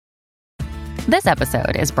This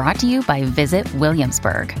episode is brought to you by Visit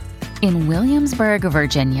Williamsburg. In Williamsburg,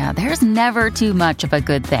 Virginia, there's never too much of a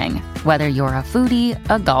good thing. Whether you're a foodie,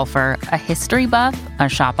 a golfer, a history buff, a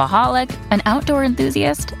shopaholic, an outdoor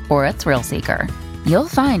enthusiast, or a thrill seeker, you'll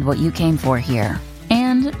find what you came for here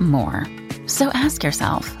and more. So ask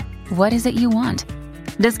yourself, what is it you want?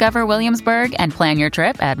 Discover Williamsburg and plan your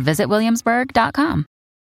trip at visitwilliamsburg.com.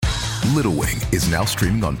 Little Wing is now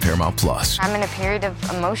streaming on Paramount Plus. I'm in a period of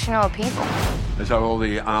emotional upheaval. Is that all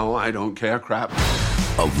the I don't care crap?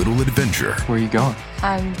 A little adventure. Where are you going?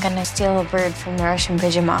 I'm gonna steal a bird from the Russian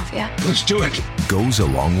pigeon mafia. Let's do it. Goes a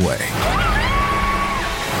long way.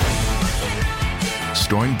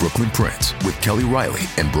 Starring Brooklyn Prince with Kelly Riley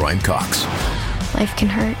and Brian Cox. Life can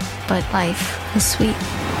hurt, but life is sweet.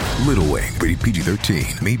 Little Wing, rated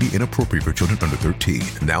PG-13, may be inappropriate for children under 13.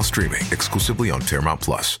 Now streaming exclusively on Paramount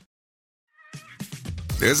Plus.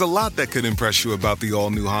 There's a lot that could impress you about the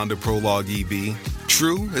all-new Honda Prologue EV.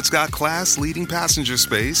 True, it's got class-leading passenger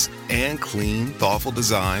space and clean, thoughtful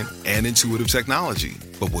design and intuitive technology.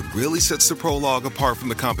 But what really sets the Prologue apart from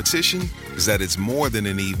the competition is that it's more than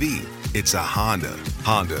an EV. It's a Honda.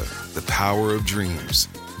 Honda, the power of dreams.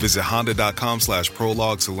 Visit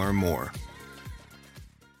honda.com/prologue to learn more.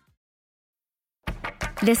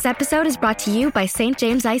 This episode is brought to you by St.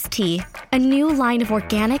 James Iced Tea, a new line of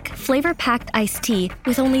organic, flavor-packed iced tea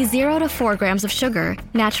with only 0 to 4 grams of sugar,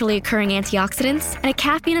 naturally occurring antioxidants, and a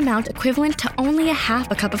caffeine amount equivalent to only a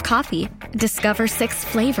half a cup of coffee. Discover 6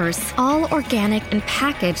 flavors, all organic and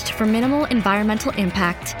packaged for minimal environmental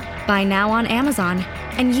impact. Buy now on Amazon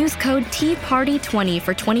and use code TEAPARTY20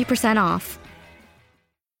 for 20% off.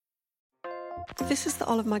 This is the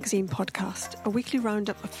Olive Magazine podcast, a weekly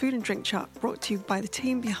roundup of food and drink chat brought to you by the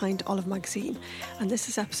team behind Olive Magazine, and this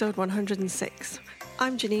is episode 106.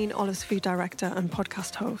 I'm Janine, Olive's food director and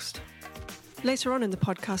podcast host. Later on in the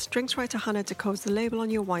podcast, drinks writer Hannah decodes the label on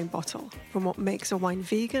your wine bottle, from what makes a wine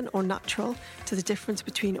vegan or natural to the difference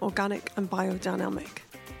between organic and biodynamic.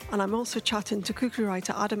 And I'm also chatting to cookery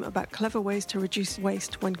writer Adam about clever ways to reduce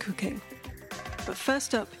waste when cooking. But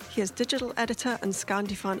first up, here's digital editor and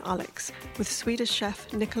Scandi fan Alex with Swedish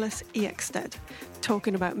chef Nicholas Ekstedt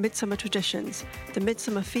talking about midsummer traditions, the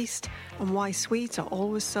midsummer feast, and why Swedes are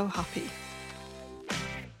always so happy.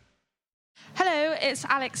 Hello, it's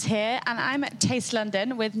Alex here, and I'm at Taste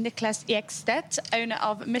London with Nicholas Ekstedt, owner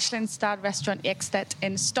of Michelin-starred restaurant Ekstedt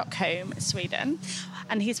in Stockholm, Sweden.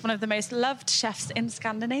 And he's one of the most loved chefs in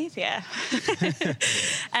Scandinavia.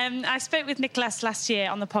 I spoke with Nicholas last year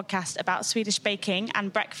on the podcast about Swedish baking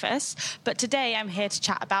and breakfast, but today I'm here to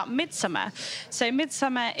chat about midsummer. So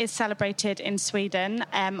midsummer is celebrated in Sweden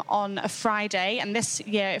on a Friday, and this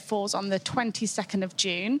year it falls on the 22nd of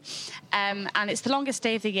June. And it's the longest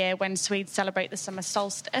day of the year when Swedes celebrate the summer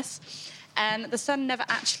solstice. And the sun never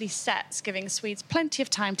actually sets, giving Swedes plenty of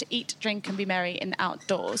time to eat, drink and be merry in the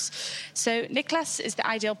outdoors. So Nicholas is the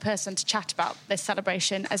ideal person to chat about this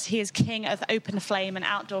celebration, as he is king of open flame and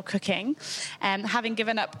outdoor cooking, having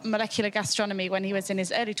given up molecular gastronomy when he was in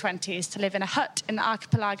his early 20s to live in a hut in the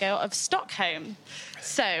archipelago of Stockholm.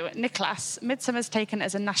 So, Nicholas, midsummer's taken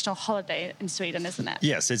as a national holiday in Sweden, isn't it?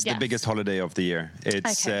 Yes, it's the biggest holiday of the year.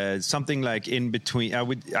 It's something like in between.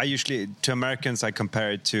 I usually, to Americans, I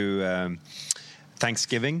compare it to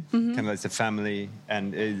Thanksgiving, kind of like the family,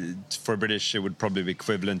 and for British, it would probably be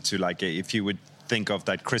equivalent to like if you would think of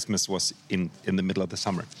that Christmas was in the middle of the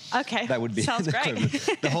summer. Okay, that would be sounds great.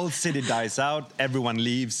 The whole city dies out, everyone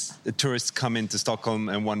leaves, the tourists come into Stockholm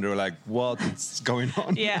and wonder like, what's going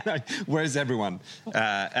on? Yeah. Where's everyone?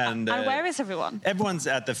 And where is everyone? Everyone's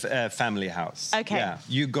at the family house. Okay. Yeah,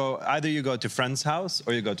 you go to friend's house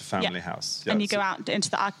or you go to family house. Yeah. And you go out into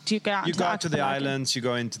the do you go out? You go out to the islands. You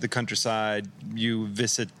go into the countryside. You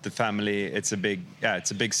visit the family. It's a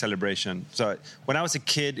big celebration. So when I was a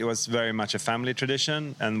kid, it was very much a family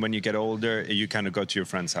tradition, and when you get older, you kind of go to your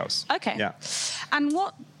friend's house. Okay. Yeah. And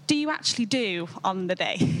what do you actually do on the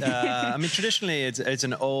day? I mean, traditionally, it's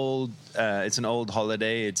an old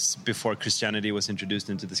holiday. It's before Christianity was introduced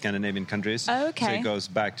into the Scandinavian countries. Oh, okay. So it goes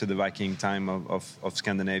back to the Viking time of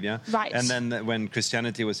Scandinavia. Right. And then when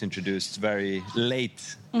Christianity was introduced very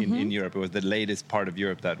late in Europe, it was the latest part of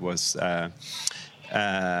Europe that was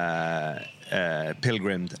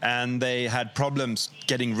pilgrimed, and they had problems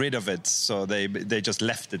getting rid of it, so they just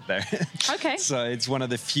left it there. Okay. So it's one of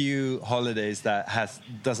the few holidays that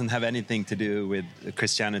doesn't have anything to do with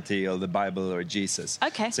Christianity or the Bible or Jesus.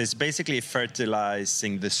 Okay. So it's basically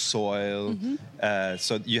fertilizing the soil.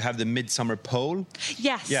 So you have the midsummer pole.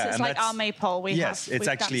 Yes, it's like our maypole. It's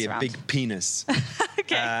actually a big penis.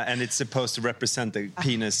 Okay. And it's supposed to represent the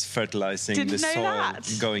penis fertilizing the soil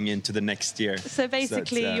going into the next year. So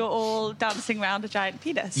basically, you're all dancing dancing around a giant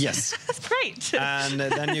penis. Yes. That's great. And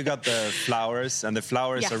then you got the flowers, and the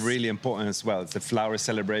flowers Yes. are really important as well. It's the flower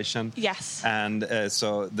celebration. Yes. And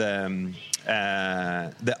so the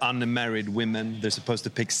unmarried women, they're supposed to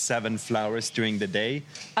pick 7 flowers during the day,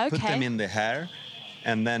 put Okay. them in the hair,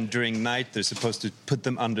 and then during night they're supposed to put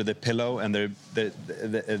them under the pillow, and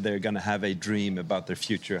they're going to have a dream about their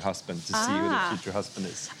future husband, to see who their future husband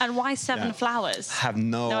is. And why 7 flowers? Have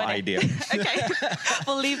no idea. Okay,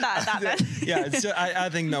 we'll leave that at that then. Yeah, I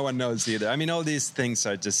think no one knows either. I mean, all these things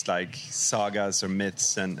are just like sagas or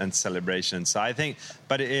myths and celebrations. So I think,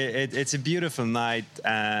 but it's a beautiful night,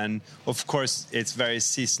 and of course it's very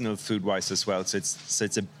seasonal food-wise as well. So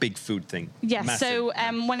it's a big food thing. Yes. Massive.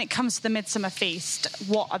 So when it comes to the midsummer feast,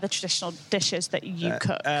 what are the traditional dishes that you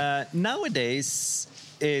cook? Nowadays,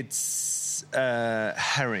 it's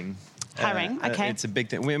herring. Herring, okay. It's a big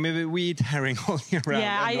thing. We eat herring all year round.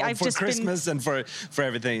 Yeah, I've for just Christmas and for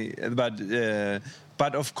everything.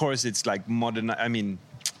 But of course, it's like modern. I mean,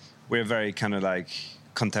 we're very kind of like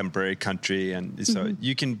contemporary country, and so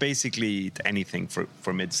you can basically eat anything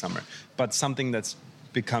for midsummer. But something that's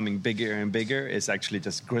becoming bigger and bigger is actually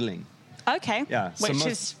just grilling. Okay. Yeah. Which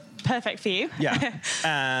is perfect for you. Yeah.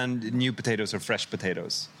 And new potatoes or fresh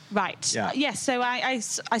potatoes. Right. Yeah. Yes. So I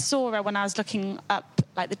saw when I was looking up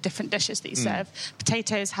like the different dishes that you serve,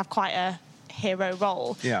 potatoes have quite a hero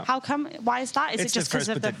role. Yeah. How come? Why is that? Is It's it just the because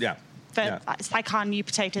first of the? It's like our new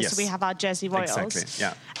potatoes. Yes. So we have our Jersey Royals. Exactly.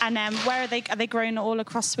 Yeah. And where are they? Are they grown all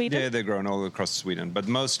across Sweden? Yeah, they're grown all across Sweden, but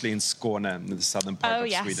mostly in Skåne, in the southern part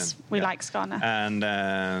of Sweden. We like Skåne. And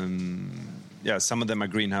some of them are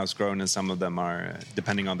greenhouse grown, and some of them are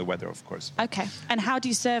depending on the weather, of course. Okay. And how do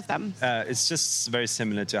you serve them? It's just very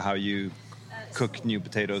similar to how you cook new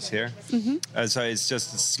potatoes here. So it's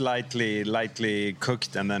just slightly lightly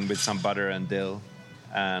cooked, and then with some butter and dill,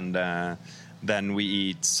 and then we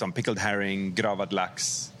eat some pickled herring, gravad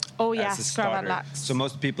lax. Oh as a yes, starter. gravad lax. So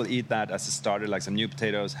most people eat that as a starter, like some new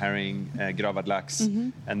potatoes, herring, gravad lax,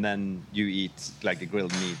 and then you eat like a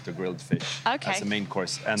grilled meat or grilled fish as a main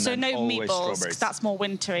course. And so then no always meatballs, 'cause strawberries. that's more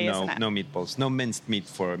wintry, isn't it? No meatballs, no minced meat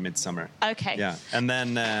for midsummer. Okay. Yeah, and then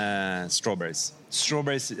strawberries.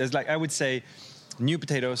 Strawberries is like, I would say, new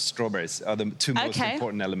potatoes, strawberries are the 2 most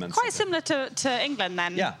important elements. Quite similar to England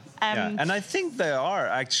then. Yeah. And I think they are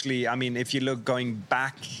actually. I mean, if you look going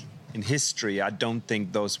back in history, I don't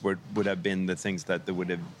think those would have been the things that they would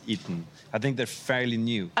have eaten. I think they're fairly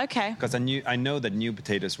new. Okay. Because I know that new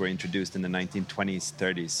potatoes were introduced in the 1920s,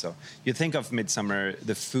 30s. So you think of midsummer,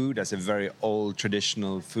 the food as a very old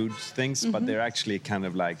traditional food things, but they're actually kind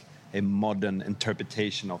of like a modern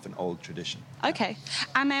interpretation of an old tradition. Okay.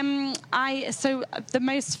 And so the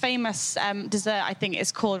most famous dessert, I think,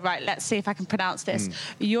 is called, right, let's see if I can pronounce this,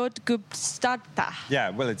 jordgubbstårta.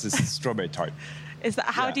 Yeah, well, it's a strawberry tart. Is that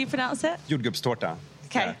how do you pronounce it? Jordgubbstårta.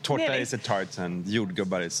 Okay. Yeah, torta really? is a tart, and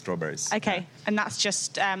jordgubbar is strawberries. Okay. Yeah. And that's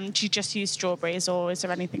just, do you just use strawberries, or is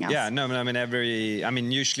there anything else? Yeah, no, I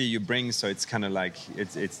mean, usually you bring, so it's kind of like,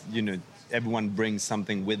 it's everyone brings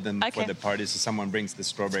something with them for the party. So someone brings the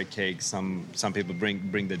strawberry cake, some people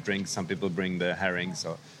bring the drinks, some people bring the herring.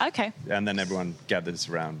 So and then everyone gathers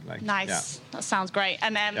around. Like nice, that sounds great.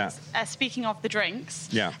 And speaking of the drinks,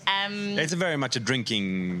 it's very much a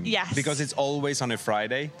drinking. Yes, because it's always on a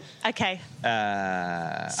Friday. Okay. So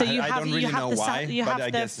I don't really know why. You have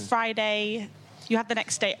the Friday. You have the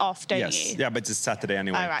next day off, don't you? Yeah, but it's a Saturday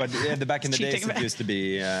anyway. Right. But back in the days, it used to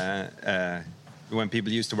be. When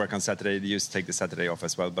people used to work on Saturday, they used to take the Saturday off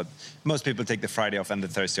as well. But most people take the Friday off and the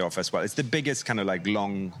Thursday off as well. It's the biggest kind of like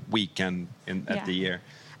long weekend at the year.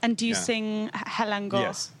 And do you sing Helango?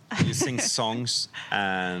 Yes. You sing songs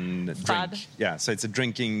and drink. Yeah, so it's a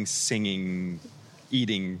drinking, singing,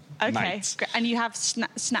 eating night. Okay, and you have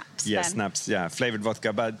snaps Yeah, then? snaps, yeah, flavored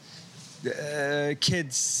vodka. But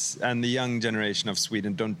kids and the young generation of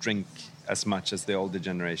Sweden don't drink as much as the older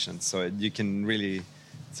generation. So you can really...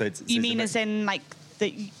 So you mean as in like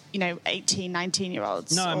the 18,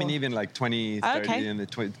 19-year-olds? No, I mean even like 20, 30, and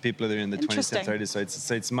the people that are in the 20s and 30s.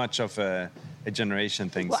 So it's much of a generation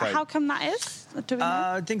thing. Well, how come that is? Do we know?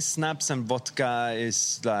 I think snaps and vodka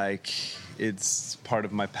is like, it's part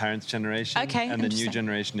of my parents' generation. Okay, and the new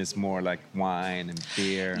generation is more like wine and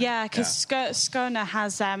beer. Yeah, because Skåne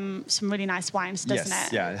has some really nice wines, doesn't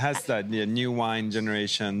it? Yeah, it has that new wine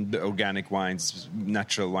generation, the organic wines,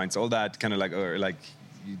 natural wines, all that kind of like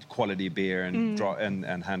quality beer and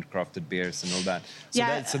handcrafted beers and all that.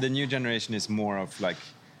 So, so the new generation is more of like,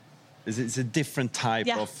 it's a different type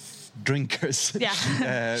drinkers.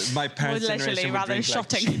 Yeah. My parents' generation would drink like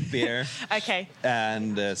cheap beer. Okay.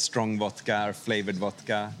 And strong vodka or flavored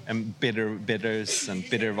vodka and bitters and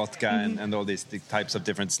bitter vodka and all these types of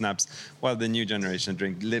different snaps. While the new generation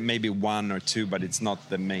drink maybe one or two, but it's not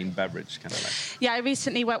the main beverage, kind of like. Yeah, I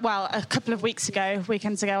recently went, a couple of weekends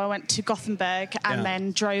ago, I went to Gothenburg and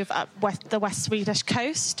then drove up the West Swedish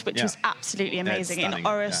coast, which was absolutely amazing in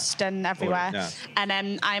Orust and everywhere. Yeah.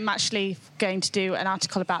 And I'm actually going to do an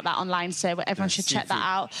article about that online, so everyone should check that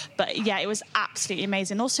out. But yeah, it was absolutely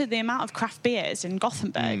amazing. Also, the amount of craft beers in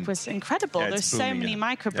Gothenburg was incredible. There's so many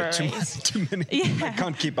microbreweries. Too many. I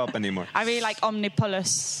can't keep up anymore. I really like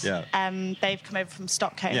Omnipolus. Yeah. They've come over from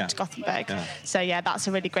Stockholm to Gothenburg. Yeah. So yeah, that's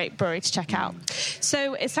a really great brewery to check out.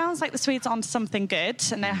 So it sounds like the Swedes are onto something good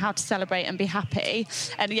and know how to celebrate and be happy.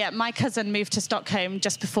 And yeah, my cousin moved to Stockholm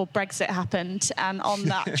just before Brexit happened, and on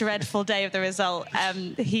that dreadful day of the result,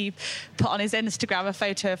 he put on his Instagram a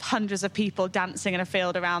photo of hundreds of people dancing in a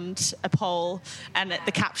field around a pole, and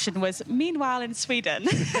the caption was, "Meanwhile in Sweden."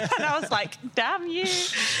 And I was like, damn you.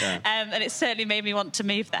 Yeah. And it certainly made me want to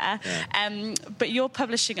move there. Yeah. But you're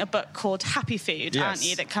publishing a book called Happy Food, aren't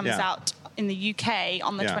you, that comes out in the UK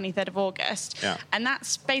on the 23rd of August. Yeah. And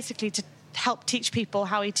that's basically to help teach people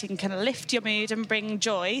how eating can lift your mood and bring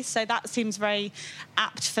joy. So that seems very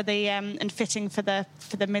apt for the and fitting for the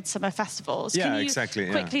midsummer festivals. Yeah, can you exactly.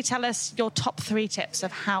 Quickly tell us your top 3 tips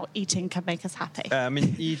of how eating can make us happy?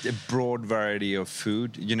 Eat a broad variety of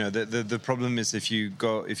food. You know, the problem is if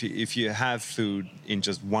you have food in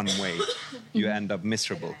just one way, you end up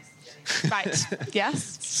miserable. Right.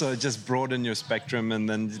 Yes. So just broaden your spectrum, and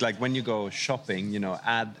then like when you go shopping,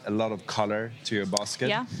 add a lot of color to your basket.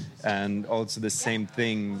 Yeah. And also the same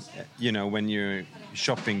thing, when you're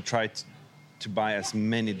shopping, try to buy as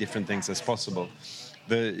many different things as possible.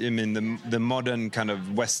 The modern kind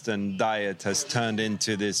of Western diet has turned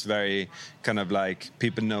into this very kind of like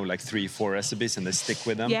people know like 3-4 recipes and they stick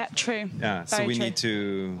with them. Yeah, true. Yeah. So we need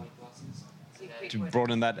to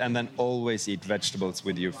broaden that, and then always eat vegetables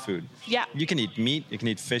with your food. Yeah. You can eat meat, you can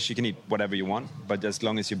eat fish, you can eat whatever you want, but as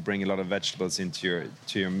long as you bring a lot of vegetables into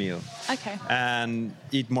your meal. Okay. And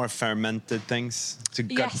eat more fermented things to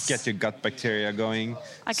get your gut bacteria going.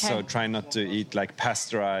 Okay. So try not to eat like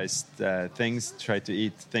pasteurized things. Try to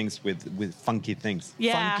eat things with funky things.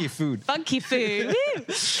 Yeah. Funky food. Funky food.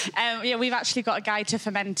 We've actually got a guide to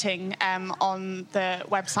fermenting on the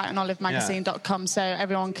website on olivemagazine.com, so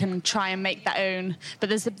everyone can try and make their own. But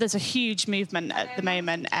there's a huge movement at the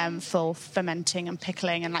moment for fermenting and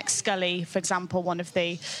pickling, and like Scully, for example, one of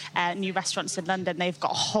the new restaurants in London, they've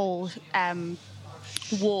got a whole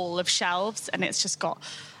wall of shelves, and it's just got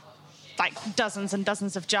like dozens and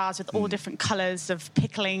dozens of jars with all different colours of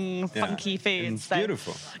pickling funky foods. It's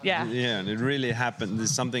beautiful. Yeah. Yeah, and it really happened.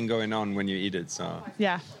 There's something going on when you eat it. So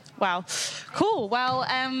yeah. Wow. Cool. Well,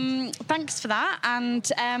 thanks for that. And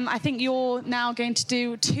I think you're now going to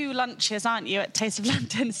do 2 lunches, aren't you, at Taste of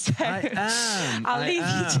London? So I am. I'll leave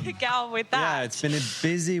you to get on with that. Yeah, it's been a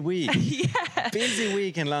busy week. Busy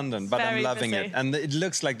week in London, but I'm loving it. And it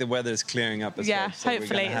looks like the weather is clearing up as well. So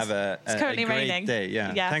hopefully. We're going to have it's currently a great raining. day.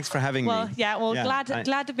 Yeah. Thanks for having me.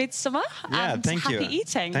 Glad of midsummer and thank happy you.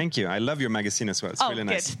 eating. Thank you. I love your magazine as well. It's really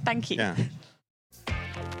nice. Good. Thank you. Yeah.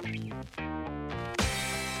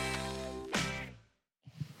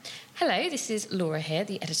 Hello, this is Laura here,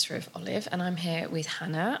 the editor of Olive, and I'm here with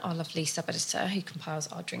Hannah, our lovely sub-editor who compiles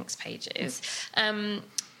our drinks pages.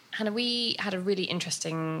 Hannah, we had a really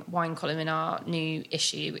interesting wine column in our new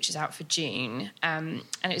issue, which is out for June, and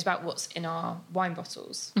it was about what's in our wine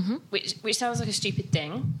bottles, which sounds like a stupid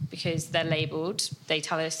thing because they're labelled. They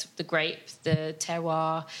tell us the grape, the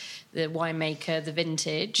terroir, the winemaker, the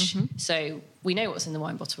vintage. So we know what's in the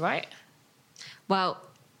wine bottle, right? Well,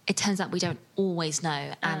 it turns out we don't always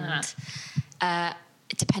know, and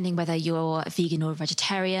depending whether you're vegan or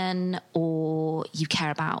vegetarian or you care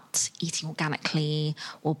about eating organically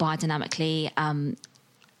or biodynamically,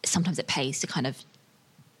 sometimes it pays to kind of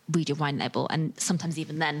read your wine label, and sometimes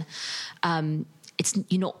even then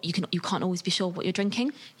you can't always be sure what you're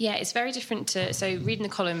drinking. Yeah, it's very different so reading the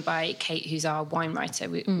column by Kate, who's our wine writer,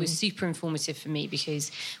 was super informative for me,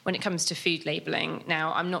 because when it comes to food labelling,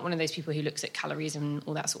 now I'm not one of those people who looks at calories and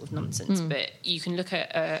all that sort of nonsense, but you can look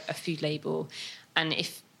at a food label, and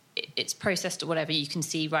if it's processed or whatever, you can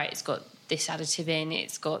see, right, it's got this additive in,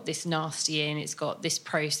 it's got this nasty in, it's got this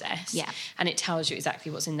process, and it tells you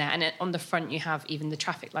exactly what's in there. And on the front you have even the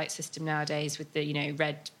traffic light system nowadays with the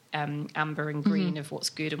red, amber and green of what's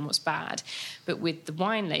good and what's bad. But with the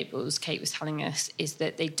wine labels, Kate was telling us, is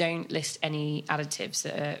that they don't list any additives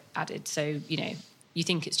that are added. So you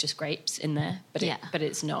think it's just grapes in there, but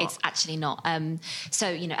it's not. It's actually not. So,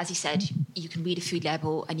 as you said, you can read a food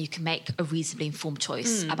label and you can make a reasonably informed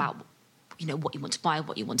choice about, what you want to buy,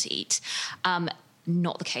 what you want to eat.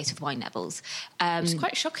 Not the case with wine labels. It's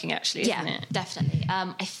quite shocking, actually, isn't it? Definitely.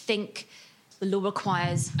 I think the law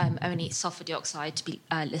requires only sulfur dioxide to be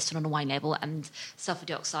listed on a wine label, and sulfur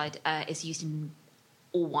dioxide is used in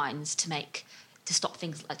all wines to stop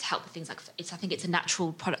things, to help with things like, I think it's a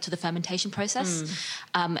natural product of the fermentation process.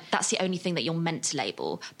 That's the only thing that you're meant to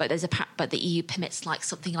label, but the EU permits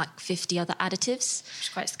something like 50 other additives. Which is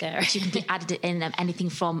quite scary. Which you can be added in anything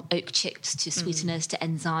from oak chips to sweeteners to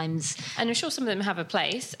enzymes. And I'm sure some of them have a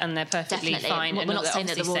place and they're perfectly fine. We're not saying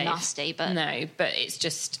that they're all safe. nasty, but... No, but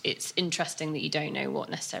it's interesting that you don't know what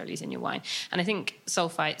necessarily is in your wine. And I think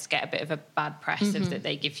sulfites get a bit of a bad press of that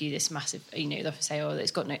they give you this massive, they often say,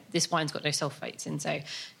 this wine's got no sulfites, and so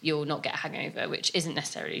you'll not get a hangover, which isn't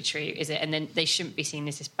necessarily true, is it? And then they shouldn't be seen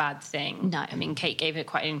as this bad thing. No. I mean, Kate gave it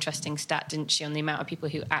quite an interesting stat, didn't she, on the amount of people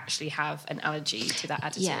who actually have an allergy to that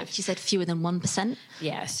additive. Yeah, she said fewer than 1%.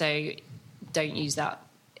 Yeah, so don't use that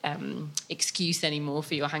excuse anymore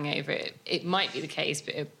for your hangover. It might be the case,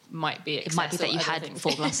 but it might be excess. It might be that you had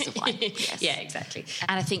 4 glasses of wine. Yes. Yeah, exactly.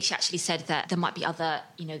 And I think she actually said that there might be other,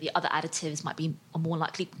 the other additives might be a more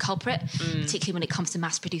likely culprit, particularly when it comes to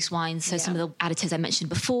mass-produced wines. So some of the additives I mentioned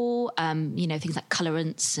before, things like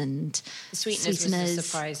colorants and sweeteners was a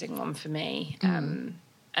surprising one for me, and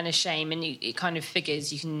a shame. And it kind of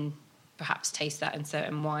figures you can perhaps taste that in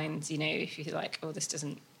certain wines. If you're like, oh, this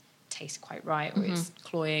doesn't taste quite right, or it's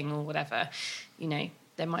cloying or whatever,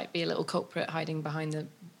 there might be a little culprit hiding behind the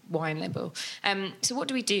wine label. So what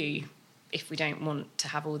do we do if we don't want to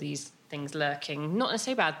have all these things lurking? Not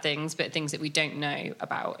necessarily bad things, but things that we don't know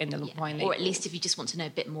about in the wine label. Or at least if you just want to know a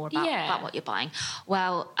bit more about what you're buying.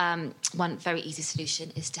 Well, one very easy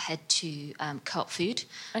solution is to head to Co-op Food.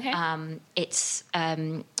 Okay. It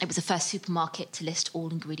was the first supermarket to list all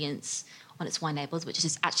ingredients on its wine labels, which it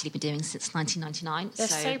has actually been doing since 1999. They're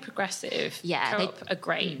so progressive. Yeah. Co-op are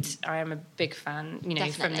great. I am a big fan,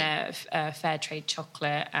 Definitely. from their fair trade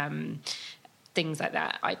chocolate, things like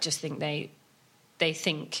that. I just think they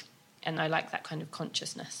think, and I like that kind of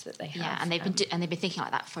consciousness that they have. Yeah, and they've been thinking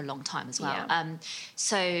like that for a long time as well. Yeah.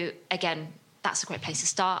 So again, that's a great place to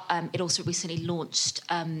start. It also recently launched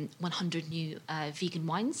 100 new vegan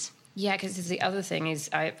wines. Yeah, because the other thing is,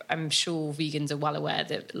 I'm sure vegans are well aware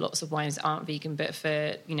that lots of wines aren't vegan, but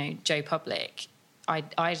for Joe Public, I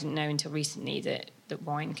didn't know until recently that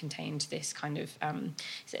wine contained this kind of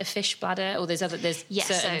is it a fish bladder, or there's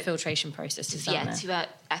certain filtration processes.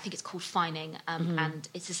 I think it's called fining, and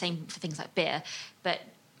it's the same for things like beer, but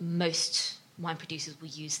most wine producers will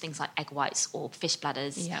use things like egg whites or fish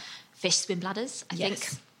bladders, fish swim bladders. I think.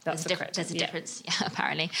 There's a difference,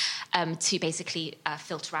 apparently, to basically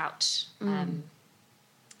filter out some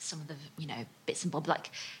of the bits and bobs, like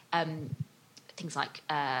things like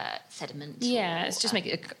sediment. Yeah, it's just make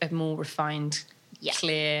it a more refined,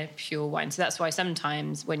 clear, pure wine. So that's why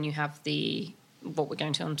sometimes when you have what we're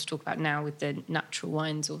going to talk about now with the natural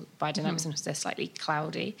wines or biodynamics, sometimes they're slightly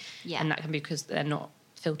cloudy, and that can be because they're not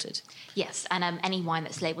filtered. Yes, and any wine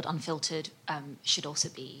that's labelled unfiltered should also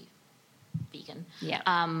be vegan.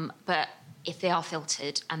 But if they are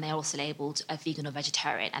filtered and they're also labelled vegan or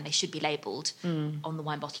vegetarian, and they should be labelled on the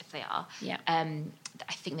wine bottle if they are,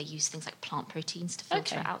 I think they use things like plant proteins to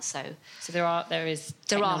filter it out. So there is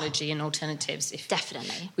technology and alternatives,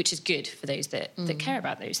 definitely, which is good for those that care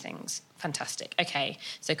about those things. Fantastic. Okay,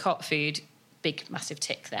 so Co-op Food, big massive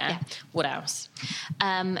tick there. Yeah. What else?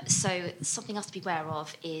 So something else to be aware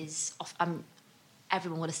of is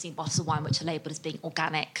everyone would have seen bottles of wine which are labelled as being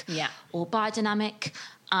organic or biodynamic.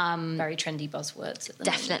 Very trendy buzzwords at the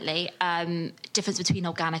definitely. Difference between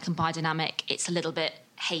organic and biodynamic, it's a little bit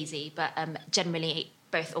hazy, but generally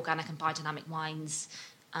both organic and biodynamic wines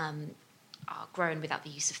are grown without the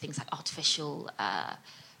use of things like artificial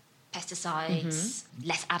pesticides,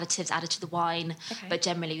 less additives added to the wine. But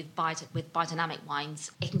generally with biodynamic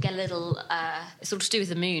wines, it can get a little... it's all to do with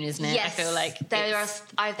the moon, isn't it? Yes, I feel like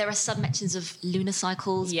there are some mentions of lunar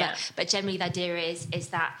cycles, but generally the idea is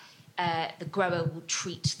that the grower will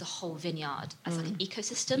treat the whole vineyard as like an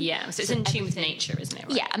ecosystem. Yeah, so it's in tune with nature, isn't it?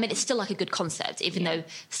 Right? Yeah, I mean, it's still like a good concept, even though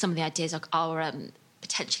some of the ideas are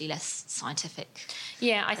potentially less scientific.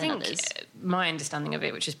 Yeah, I think my understanding of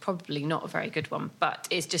it, which is probably not a very good one, but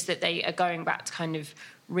it's just that they are going back to kind of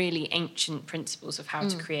really ancient principles of how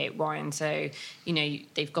to create wine. So,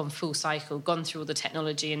 they've gone full cycle, gone through all the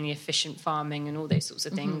technology and the efficient farming and all those sorts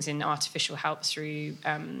of things, and artificial help through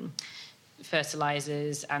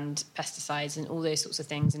fertilizers and pesticides and all those sorts of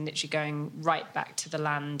things, and literally going right back to the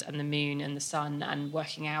land and the moon and the sun and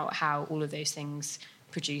working out how all of those things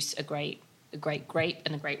produce a great grape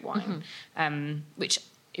and a great wine, which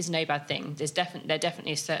is no bad thing. They're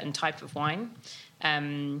definitely a certain type of wine,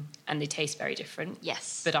 and they taste very different.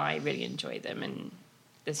 Yes. But I really enjoy them, and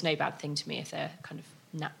there's no bad thing to me if they're kind of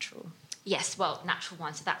natural. Yes, well, natural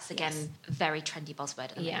wine. So that's, again, a very trendy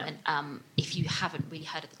buzzword at the moment. If you haven't really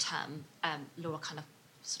heard of the term, Laura kind of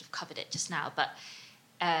sort of covered it just now, but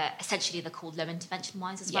essentially they're called low intervention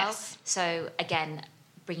wines as well. So, again,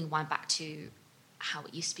 bringing wine back to how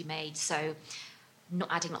it used to be made. So not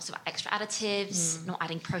adding lots of extra additives, not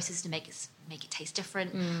adding processes to make it taste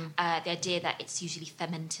different. The idea that it's usually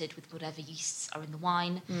fermented with whatever yeasts are in the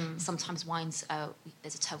wine. Sometimes wines,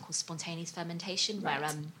 there's a term called spontaneous fermentation, where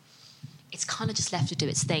it's kind of just left to do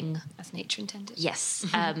its thing. As nature intended. Yes.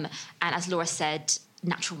 And as Laura said,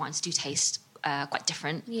 natural wines do taste quite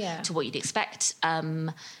different to what you'd expect.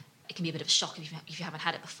 It can be a bit of a shock if you haven't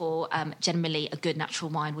had it before. Generally, a good natural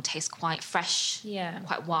wine will taste quite fresh,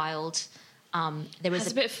 quite wild. There is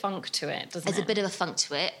a bit of funk to it, doesn't it? There's a bit of a funk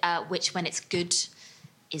to it, which when it's good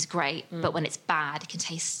is great, but when it's bad, it can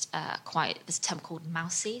taste quite, there's a term called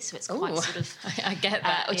mousy, so it's quite sort of... I get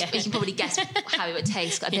that, You can probably guess how it would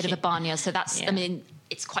taste, a bit of a barnyard. So that's, I mean,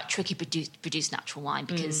 it's quite tricky to produce natural wine,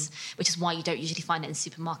 because which is why you don't usually find it in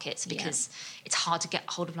supermarkets, because it's hard to get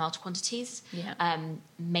hold of large quantities,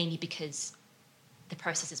 mainly because the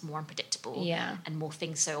process is more unpredictable and more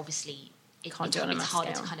things, so obviously it's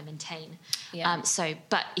harder to kind of maintain.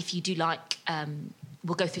 But if you do like...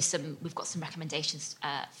 we'll go through we've got some recommendations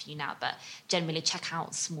for you now, but generally check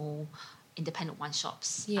out small independent wine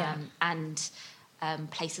shops and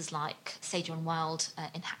places like Sage and Wild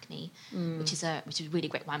in Hackney, which is a really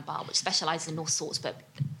great wine bar, which specialises in all sorts, but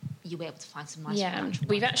you'll be able to find some nice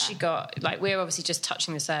we've actually got, we're obviously just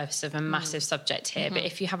touching the surface of a massive subject here, but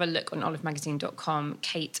if you have a look on olivemagazine.com,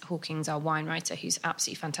 Kate Hawkins, our wine writer, who's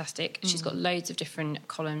absolutely fantastic, she's got loads of different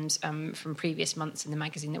columns from previous months in the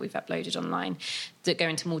magazine that we've uploaded online that go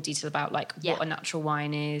into more detail about what a natural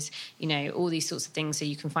wine is, all these sorts of things, so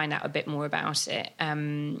you can find out a bit more about it.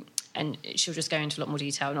 And she'll just go into a lot more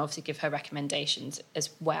detail and obviously give her recommendations as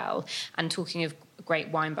well. And talking of great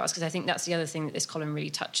wine bars, because I think that's the other thing that this column really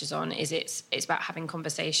touches on, is it's about having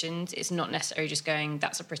conversations. It's not necessarily just going,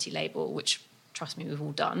 that's a pretty label, which, trust me, we've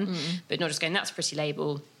all done, but not just going, that's a pretty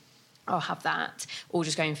label, I'll have that, or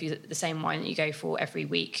just going through the same wine that you go for every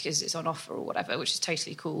week because it's on offer or whatever, which is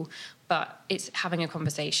totally cool. But it's having a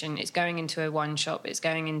conversation. It's going into a wine shop. It's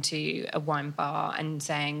going into a wine bar and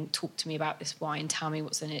saying, talk to me about this wine. Tell me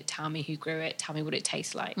what's in it. Tell me who grew it. Tell me what it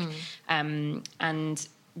tastes like. And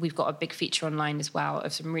we've got a big feature online as well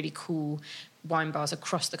of some really cool wine bars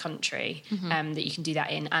across the country that you can do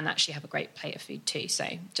that in and actually have a great plate of food too. So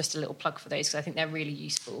just a little plug for those, because I think they're really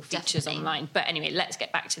useful features online. But anyway, let's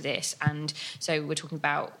get back to this. And so we're talking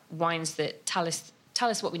about wines that tell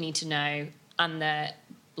us what we need to know, and they're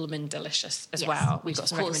blooming delicious as well. We've got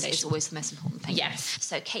some recommendations. It's always the most important thing. Yes.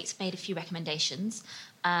 So Kate's made a few recommendations.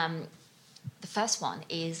 The first one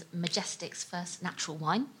is Majestic's first natural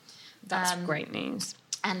wine. That's great news.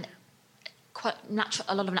 And quite natural.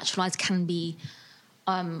 A lot of natural wines can be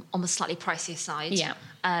on the slightly pricier side. Yeah.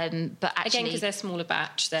 But actually, again, because they're smaller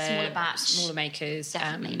batch, smaller makers.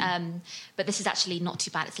 Definitely. But this is actually not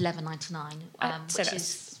too bad. It's $11.99, which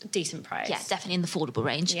is a decent price. Yeah, definitely in the affordable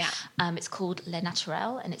range. Yeah. It's called Le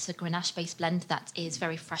Naturel, and it's a Grenache-based blend that is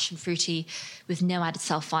very fresh and fruity, with no added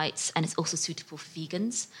sulfites, and it's also suitable for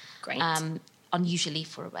vegans. Great. Unusually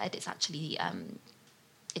for a red, it's actually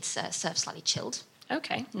it's served slightly chilled.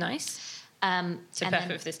 Okay, nice. So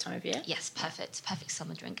perfect for this time of year? Yes, perfect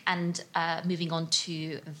summer drink. And moving on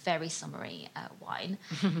to a very summery wine.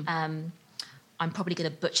 I'm probably going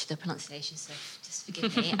to butcher the pronunciation, so just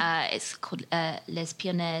forgive me. It's called Les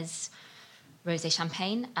Pionniers Rosé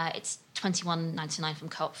Champagne. It's $21.99 from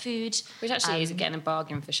Co-op Food. Which actually is, again, a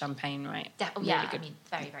bargain for champagne, right? Really good. I mean,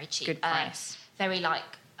 very, very cheap. Good price. Very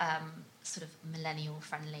sort of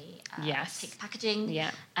millennial-friendly thick packaging.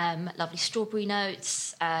 Yeah. Lovely strawberry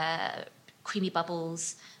notes, creamy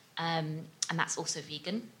bubbles, and that's also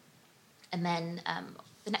vegan. And then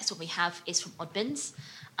the next one we have is from Oddbins.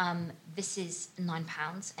 This is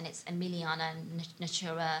 £9, and it's Emiliana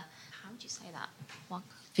Natura. How would you say that?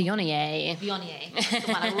 Viognier. That's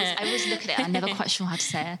the one. I always look at it. I'm never quite sure how to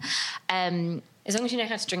say it. As long as you know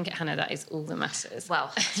how to drink it, Hannah, that is all that matters.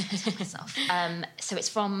 Well, I tell myself. So it's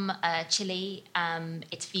from Chile.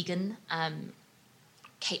 It's vegan.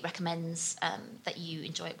 Kate recommends that you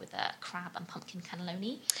enjoy it with a crab and pumpkin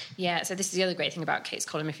cannelloni. Yeah, so this is the other great thing about Kate's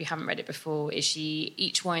column, if you haven't read it before, is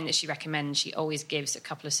each wine that she recommends, she always gives a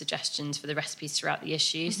couple of suggestions for the recipes throughout the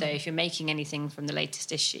issue. So if you're making anything from the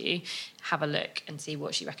latest issue, have a look and see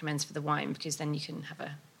what she recommends for the wine, because then you can have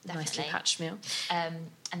a nicely patched meal. And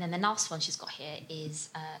then the last one she's got here is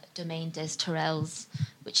Domaine des Tourelles,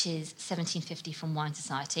 which is 1750 from Wine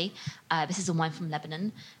Society. This is a wine from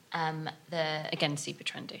Lebanon. Again, super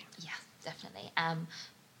trendy. Yeah, definitely.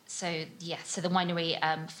 So the winery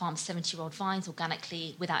farms 70-year-old vines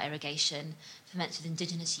organically without irrigation, ferments with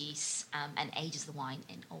indigenous yeasts, and ages the wine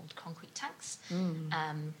in old concrete tanks.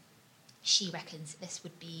 She reckons this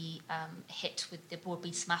would be a hit with the broad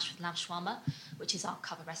bean smash with lamb shawarma, which is our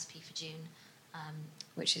cover recipe for June.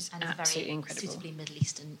 Which is and absolutely very incredible. Suitably Middle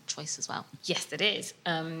Eastern choice as well. Yes, it is.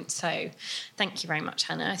 So thank you very much,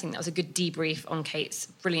 Hannah. I think that was a good debrief on Kate's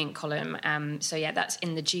brilliant column. That's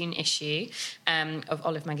in the June issue of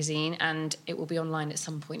Olive Magazine, and it will be online at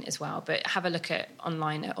some point as well. But have a look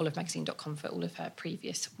online at olivemagazine.com for all of her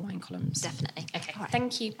previous wine columns. Definitely. Okay, right.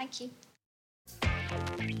 Thank you. Thank you.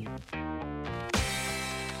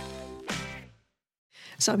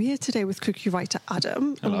 So I'm here today with cookie writer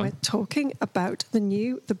Adam. Hello. And we're talking about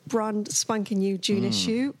the brand spanking new June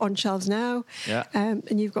issue on shelves now. Yeah.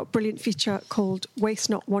 And you've got a brilliant feature called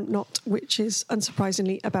Waste Not, Want Not, which is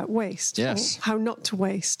unsurprisingly about waste. Yes. How not to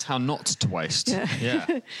waste. How not to waste. Yeah.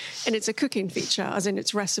 And it's a cooking feature, as in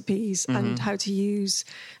it's recipes and how to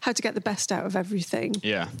get the best out of everything.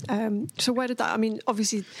 Yeah. So where did that,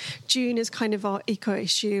 obviously June is kind of our eco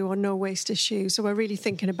issue or no waste issue. So we're really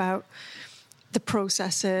thinking about the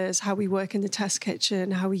processes, how we work in the test kitchen,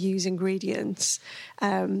 how we use ingredients.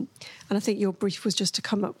 And I think your brief was just to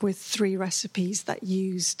come up with 3 recipes that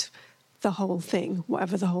used the whole thing,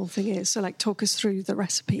 whatever the whole thing is. So, talk us through the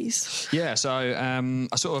recipes. Yeah, so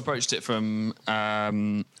I sort of approached it from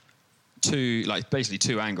two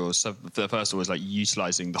angles. So the first one was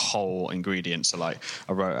utilising the whole ingredient. So I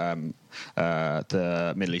wrote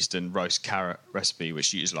the Middle Eastern roast carrot recipe,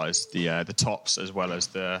 which utilised the tops as well as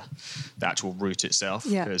the actual root itself,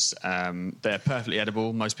 because they're perfectly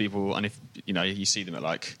edible. Most people, and if you see them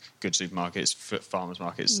at good supermarkets, farmers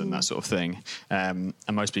markets, and that sort of thing, and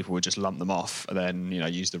most people would just lump them off and then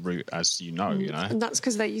use the root as And that's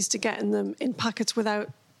because they're used to getting them in packets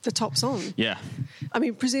without the tops on. Yeah.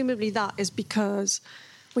 Presumably that is because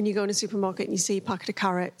when you go in a supermarket and you see a packet of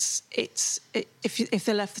carrots, if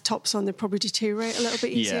they left the tops on, they'd probably deteriorate a little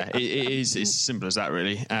bit easier. Yeah, it is. It's as simple as that,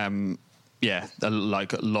 really. A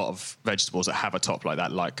lot of vegetables that have a top like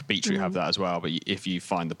that, like beetroot, have that as well. But if you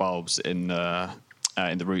find the bulbs in the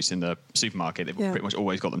roots in the supermarket, they've pretty much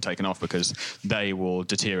always got them taken off because they will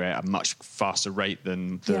deteriorate at a much faster rate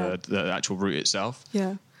than the actual root itself.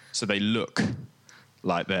 Yeah. So they look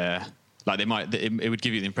like they're it would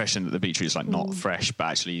give you the impression that the beetroot is not fresh, but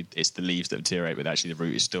actually it's the leaves that deteriorate, but actually the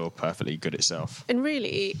root is still perfectly good itself. And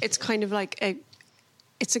really, it's kind of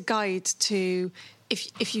it's a guide to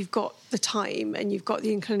if you've got the time and you've got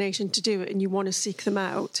the inclination to do it and you want to seek them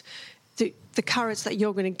out. The carrots that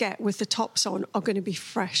you're going to get with the tops on are going to be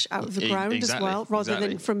fresh out of the ground as well, rather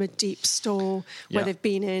than from a deep store where they've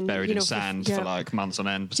been buried in sand for months on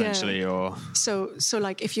end potentially. Or so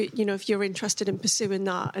if if you're interested in pursuing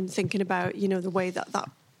that and thinking about the way that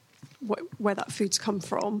where that food's come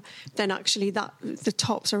from, then actually the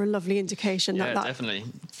tops are a lovely indication that definitely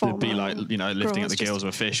it'd be lifting at the gills of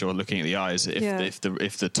a fish or looking at the eyes. If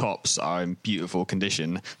the tops are in beautiful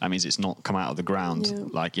condition, that means it's not come out of the ground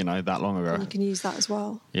that long ago. And you can use that as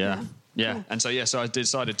well. Yeah. And so I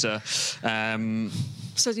decided to.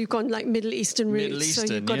 So you've gone Middle Eastern roots.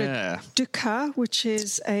 So you've got a dukkha, which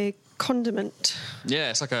is a condiment. Yeah,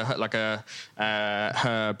 it's like a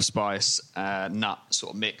herb, spice, nut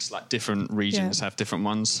sort of mix. Different regions have different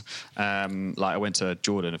ones. I went to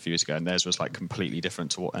Jordan a few years ago, and theirs was completely different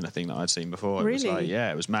to anything that I'd seen before. Really? It was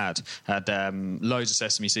it was mad. Had loads of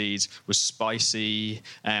sesame seeds. Was spicy.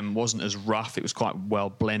 Wasn't as rough. It was quite well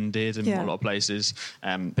blended in a lot of places.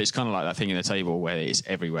 But it's kind of like that thing in the table where it's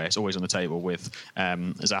everywhere. It's always on the table with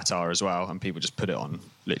za'atar as well, and people just put it on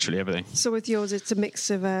literally everything. So with yours, it's a mix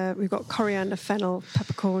of we've got coriander, fennel,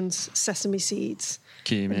 peppercorns, sesame seeds,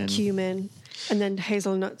 cumin, and then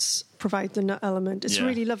hazelnuts provide the nut element. It's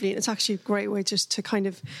really lovely, and it's actually a great way just to kind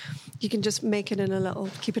of, you can just make it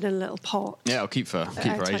keep it in a little pot. Yeah, I'll keep for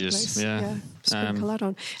ages. Sprinkle that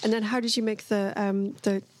on. And then how did you make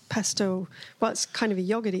the pesto. Well, it's kind of a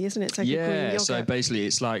yogurty, isn't it? It's like a green yogurt. So basically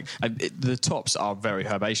it's like the tops are very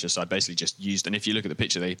herbaceous. So I basically just used, and if you look at the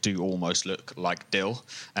picture, they do almost look like dill.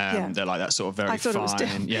 They're like that sort of very I thought fine. It was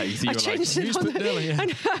dill. Yeah, you think I changed it on dill? Yeah. I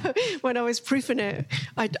know. When I was proofing it,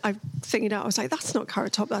 I figured out, I was like, that's not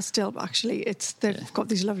carrot top, that's dill. But actually, they've got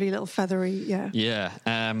these lovely little feathery, Yeah.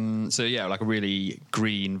 So yeah, like a really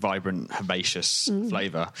green, vibrant, herbaceous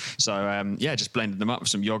flavour. So just blended them up with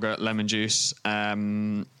some yogurt, lemon juice.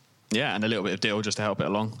 And a little bit of dill just to help it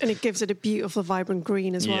along. And it gives it a beautiful, vibrant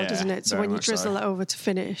green as well, doesn't it? So when you drizzle it over to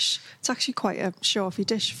finish, it's actually quite a show-offy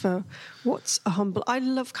dish for what's a humble... I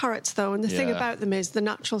love carrots, though, and the thing about them is the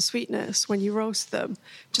natural sweetness, when you roast them,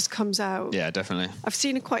 just comes out. Yeah, definitely. I've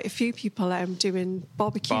seen quite a few people doing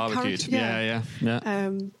barbecued carrots. Yeah.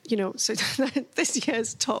 So this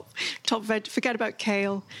year's top veg... Forget about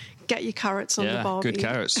kale. Get your carrots on the barbie. Good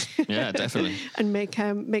carrots. Yeah, definitely. And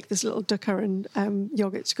make this little dukkha and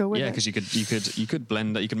yogurt to go with it. Yeah, because you could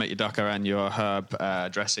blend that. You could make your dukkha and your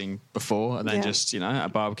herb dressing before, and then just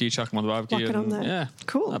at barbecue, chuck them on the barbecue. Whack it on there. Yeah,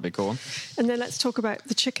 cool. That'd be cool. And then let's talk about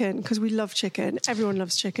the chicken, because we love chicken. Everyone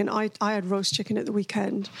loves chicken. I had roast chicken at the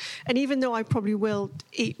weekend, and even though I probably will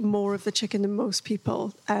eat more of the chicken than most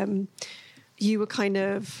people, you were kind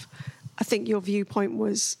of... I think your viewpoint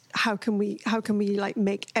was how can we like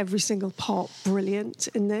make every single part brilliant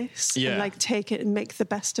in this and like take it and make the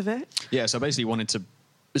best of it. Yeah, so I basically wanted to.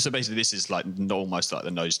 So basically, this is like almost like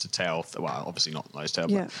the nose to tail. Well, obviously not nose to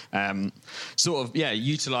tail, but sort of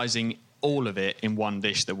utilising all of it in one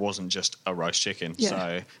dish that wasn't just a roast chicken.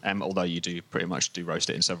 So although you do pretty much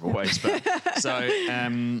roast it in several ways, but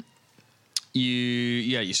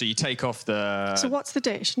you take off the... So what's the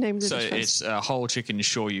dish? Name the dish. So it's a whole chicken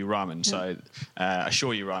shoyu ramen. So a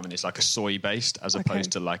shoyu ramen is like a soy based as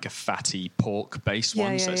opposed to like a fatty pork based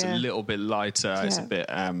one. So it's a little bit lighter. It's a bit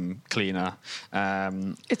cleaner.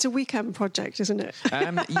 It's a weekend project, isn't it?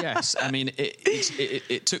 Yes. I mean,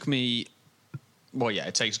 it took me... Well, yeah,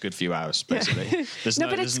 it takes a good few hours, basically. There's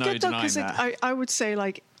no denying that. I would say,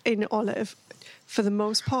 like, in Olive, for the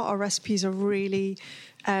most part, our recipes are really...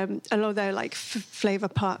 although they're like flavour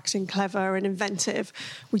packed and clever and inventive,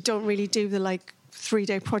 we don't really do the like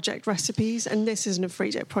 3-day project recipes, and this isn't a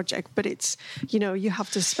 3-day project, but it's, you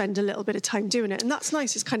have to spend a little bit of time doing it, and that's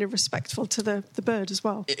nice. It's kind of respectful to the bird as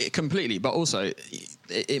well. It completely, but also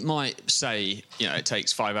it might say it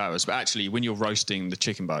takes 5 hours, but actually when you're roasting the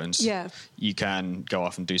chicken bones, you can go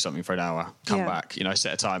off and do something for an hour, come back,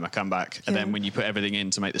 set a timer, come back, and then when you put everything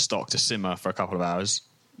in to make the stock to simmer for a couple of hours,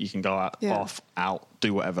 you can go out,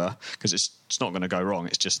 do whatever, because it's not going to go wrong.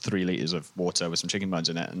 It's just 3 litres of water with some chicken bones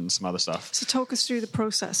in it and some other stuff. So talk us through the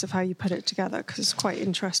process of how you put it together, because it's quite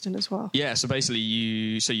interesting as well. Yeah, so basically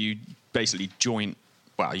you joint...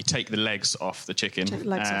 Well, you take the legs off the chicken. Take the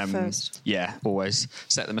legs off first. Yeah, always.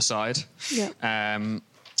 Set them aside. Yeah. And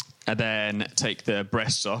then take the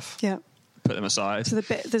breasts off. Yeah. Put them aside. So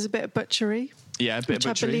there's a bit of butchery. Yeah, a bit of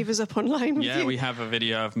butchery. I believe is up online with you. We have a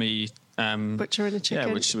video of me... butchering a chicken.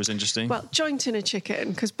 Yeah, which was interesting. Well, jointing a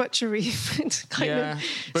chicken, because butchery kind of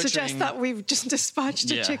suggests that we've just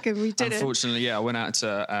dispatched a chicken. We did Unfortunately, I went out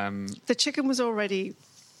to... the chicken was already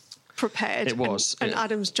prepared. It was. And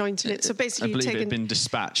Adam's jointing it. So basically I believe it had been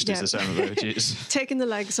dispatched, is the term of it. Taking the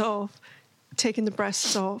legs off, taking the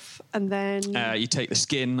breasts off, and then... you take the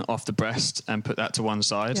skin off the breast and put that to one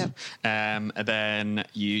side. And then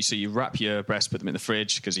you wrap your breast, put them in the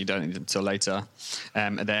fridge, because you don't need them until later.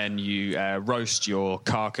 And then you roast your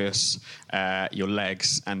carcass, your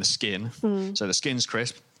legs, and the skin. So the skin's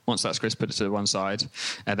crisp. Once that's crisp, put it to one side.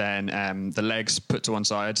 And then the legs put to one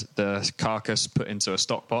side, the carcass put into a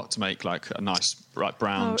stock pot to make like a nice bright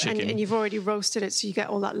brown chicken. And you've already roasted it, so you get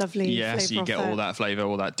all that lovely flavour. So you get all that flavour,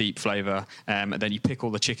 all that deep flavour. And then you pick all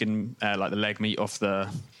the chicken, like the leg meat off the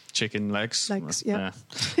chicken legs. Just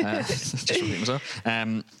repeating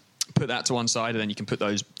myself. Put that to one side, and then you can put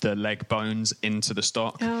the leg bones into the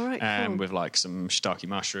stock, cool. with like some shiitake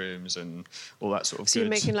mushrooms and all that sort of. So you're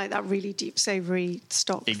making like that really deep savoury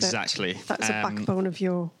stock. Exactly. That's a backbone of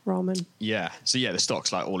your ramen. Yeah. So the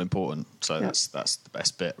stock's like all important. So that's the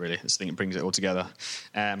best bit, really. It's the thing that brings it all together.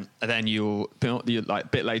 And then you like a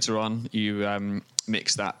bit later on, you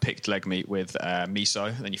mix that picked leg meat with miso,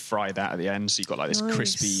 and then you fry that at the end. So you've got like this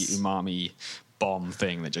crispy umami bomb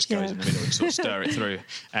thing that just goes in the middle and sort of stir it through,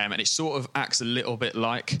 and it sort of acts a little bit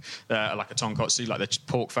like a tonkotsu, like the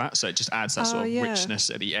pork fat, so it just adds that sort of richness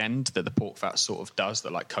at the end that the pork fat sort of does,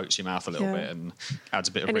 that like coats your mouth a little bit and adds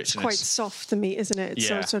a bit of richness. It's quite soft, the meat, isn't it?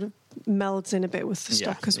 So it sort of melds in a bit with the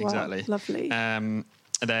stock as well. Exactly. Lovely.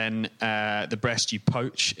 And then the breast you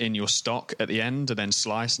poach in your stock at the end and then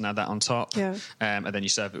slice and add that on top. Yeah. And then you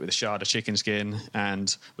serve it with a shard of chicken skin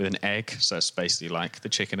and with an egg. So it's basically like the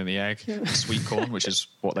chicken and the egg. Yeah. Sweet corn, which is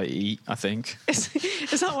what they eat, I think. Is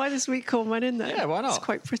that why the sweet corn went in there? Yeah, why not? It's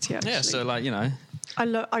quite pretty, actually. Yeah, so like, you know.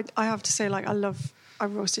 I have to say, like, I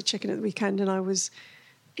roasted chicken at the weekend, and I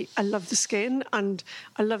love the skin, and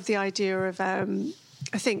I love the idea of, I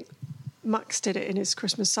think Max did it in his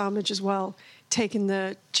Christmas sandwich as well, taking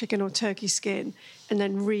the chicken or turkey skin and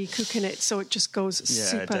then re-cooking it so it just goes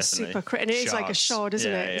super and it is like a shard, isn't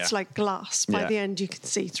it? Yeah. It's like glass. By the end you can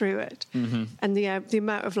see through it. Mm-hmm. And the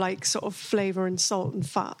amount of like sort of flavour and salt and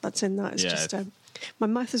fat that's in that is just my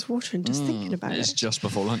mouth is watering just thinking about it. It's just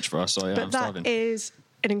before lunch for us, so yeah, but I'm starving. That is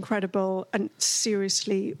an incredible and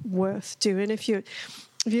seriously worth doing if you're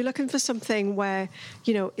looking for something where,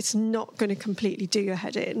 you know, it's not going to completely do your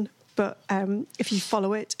head in, but if you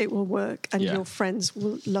follow it, it will work, and your friends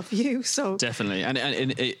will love you. So definitely, and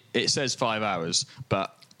it says 5 hours,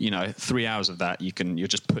 but you know, 3 hours of that you're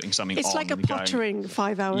just putting something on. It's like a pottering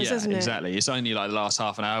 5 hours, isn't it? Exactly. It's only like the last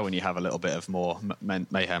half an hour when you have a little bit of more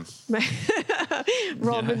mayhem.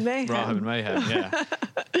 Ramen mayhem. Ramen mayhem, yeah.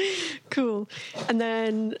 Cool. And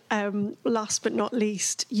then last but not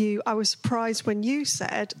least, I was surprised when you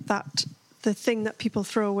said that the thing that people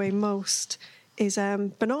throw away most is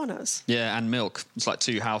bananas. Yeah, and milk. It's like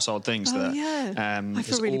two household things that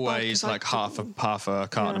there's really always like half a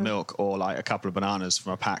carton of milk or like a couple of bananas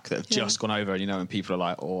from a pack that have just gone over, and you know, and people are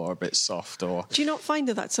like, oh, are a bit soft. Or do you not find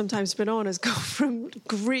that sometimes bananas go from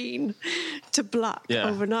green to black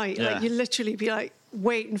overnight? Yeah. Like you literally be like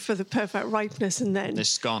waiting for the perfect ripeness, and then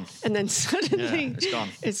it's gone, and then suddenly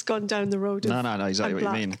it's gone down the road. No, exactly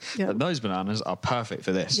what you mean. Yeah. But those bananas are perfect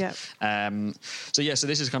for this. Yeah. So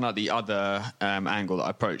this is kind of like the other angle that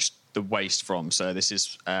I approached the waste from. So this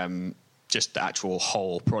is just the actual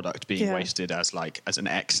whole product being wasted as an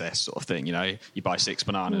excess sort of thing. You know, you buy 6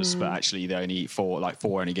 bananas, but actually they only eat 4. Like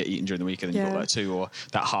 4 only get eaten during the week, and then you've got like 2, or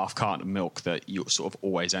that half carton of milk that you sort of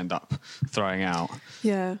always end up throwing out.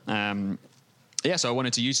 Yeah. So I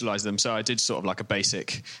wanted to utilise them. So I did sort of like a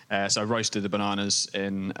basic. So I roasted the bananas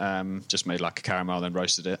in, just made like a caramel, then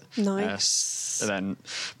roasted it. Nice. And then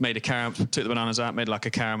made a caramel, took the bananas out, made like a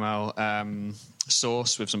caramel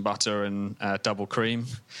sauce with some butter and double cream.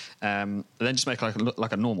 And then just make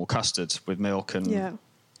like a normal custard with milk and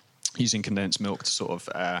using condensed milk to sort of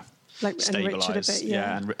stabilise. Enrich it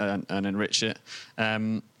a bit, and enrich it.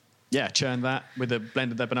 Churned that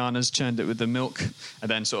blended the bananas, churned it with the milk, and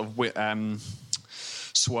then sort of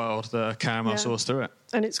swirled the caramel sauce through it.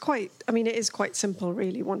 And it is quite simple,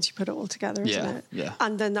 really, once you put it all together, isn't it? Yeah.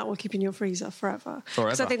 And then that will keep in your freezer forever.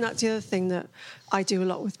 Because I think that's the other thing that I do a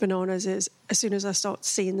lot with bananas is as soon as I start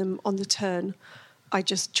seeing them on the turn, I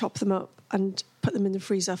just chop them up and put them in the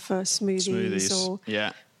freezer for smoothies. Or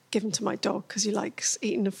give them to my dog because he likes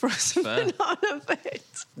eating a frozen banana bit.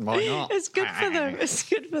 Why not? It's good for them. It's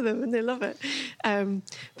good for them, and they love it. But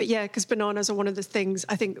because bananas are one of the things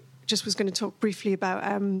I think just was going to talk briefly about,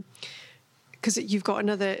 because you've got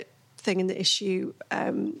another thing in the issue,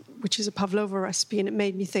 which is a pavlova recipe, and it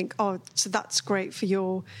made me think, so that's great for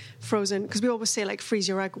your frozen, because we always say like freeze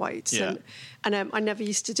your egg whites, and I never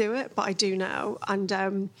used to do it, but I do now,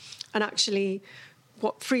 and actually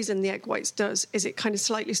what freezing the egg whites does is it kind of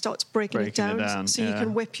slightly starts breaking it down so you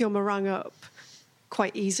can whip your meringue up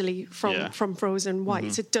quite easily from frozen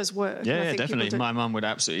whites. It does work. Yeah, definitely. My mum would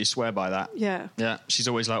absolutely swear by that. Yeah. She's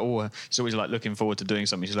always like, looking forward to doing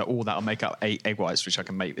something. She's like, that'll make up 8 egg whites, which I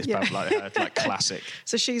can make this like classic.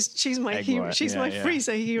 So she's my hero. She's my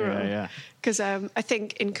freezer hero. Yeah. Because I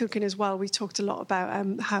think in cooking as well, we talked a lot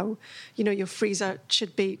about how, you know, your freezer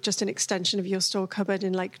should be just an extension of your store cupboard,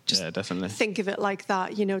 and like just definitely think of it like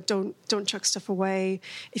that. You know, don't chuck stuff away.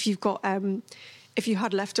 If you've got if you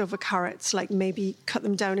had leftover carrots, like maybe cut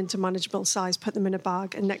them down into manageable size, put them in a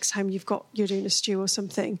bag, and next time you're doing a stew or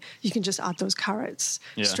something, you can just add those carrots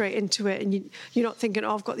straight into it, and you're not thinking,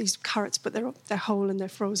 I've got these carrots, but they're whole and they're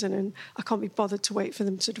frozen, and I can't be bothered to wait for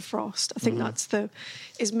them to defrost. I think that's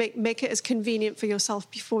make it as convenient for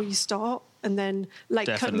yourself before you start, and then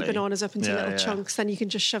cutting the bananas up into little chunks, then you can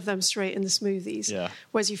just shove them straight in the smoothies. Yeah.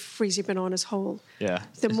 Whereas you freeze your bananas whole. Yeah.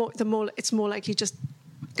 The more it's more likely just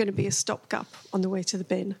going to be a stopgap on the way to the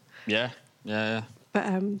bin. Yeah.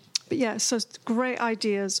 But so great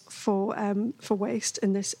ideas for waste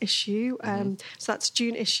in this issue. So that's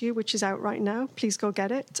June issue, which is out right now. Please go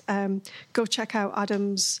get it. Go check out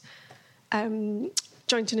Adam's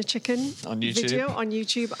Joint in a Chicken video on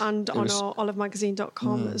YouTube and on our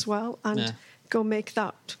olivemagazine.com as well. And go make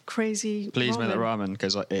that crazy Please ramen. Make that ramen,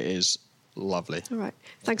 because it is lovely. All right.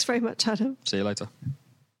 Thanks very much, Adam. See you later.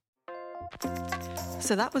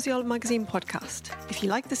 So that was the Olive Magazine podcast. If you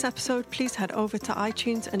like this episode, please head over to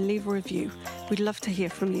iTunes and leave a review. We'd love to hear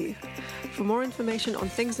from you. For more information on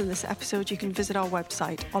things in this episode, you can visit our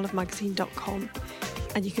website, olivemagazine.com.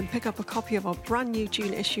 And you can pick up a copy of our brand new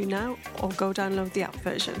June issue now, or go download the app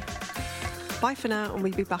version. Bye for now, and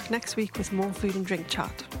we'll be back next week with more food and drink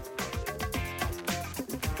chat.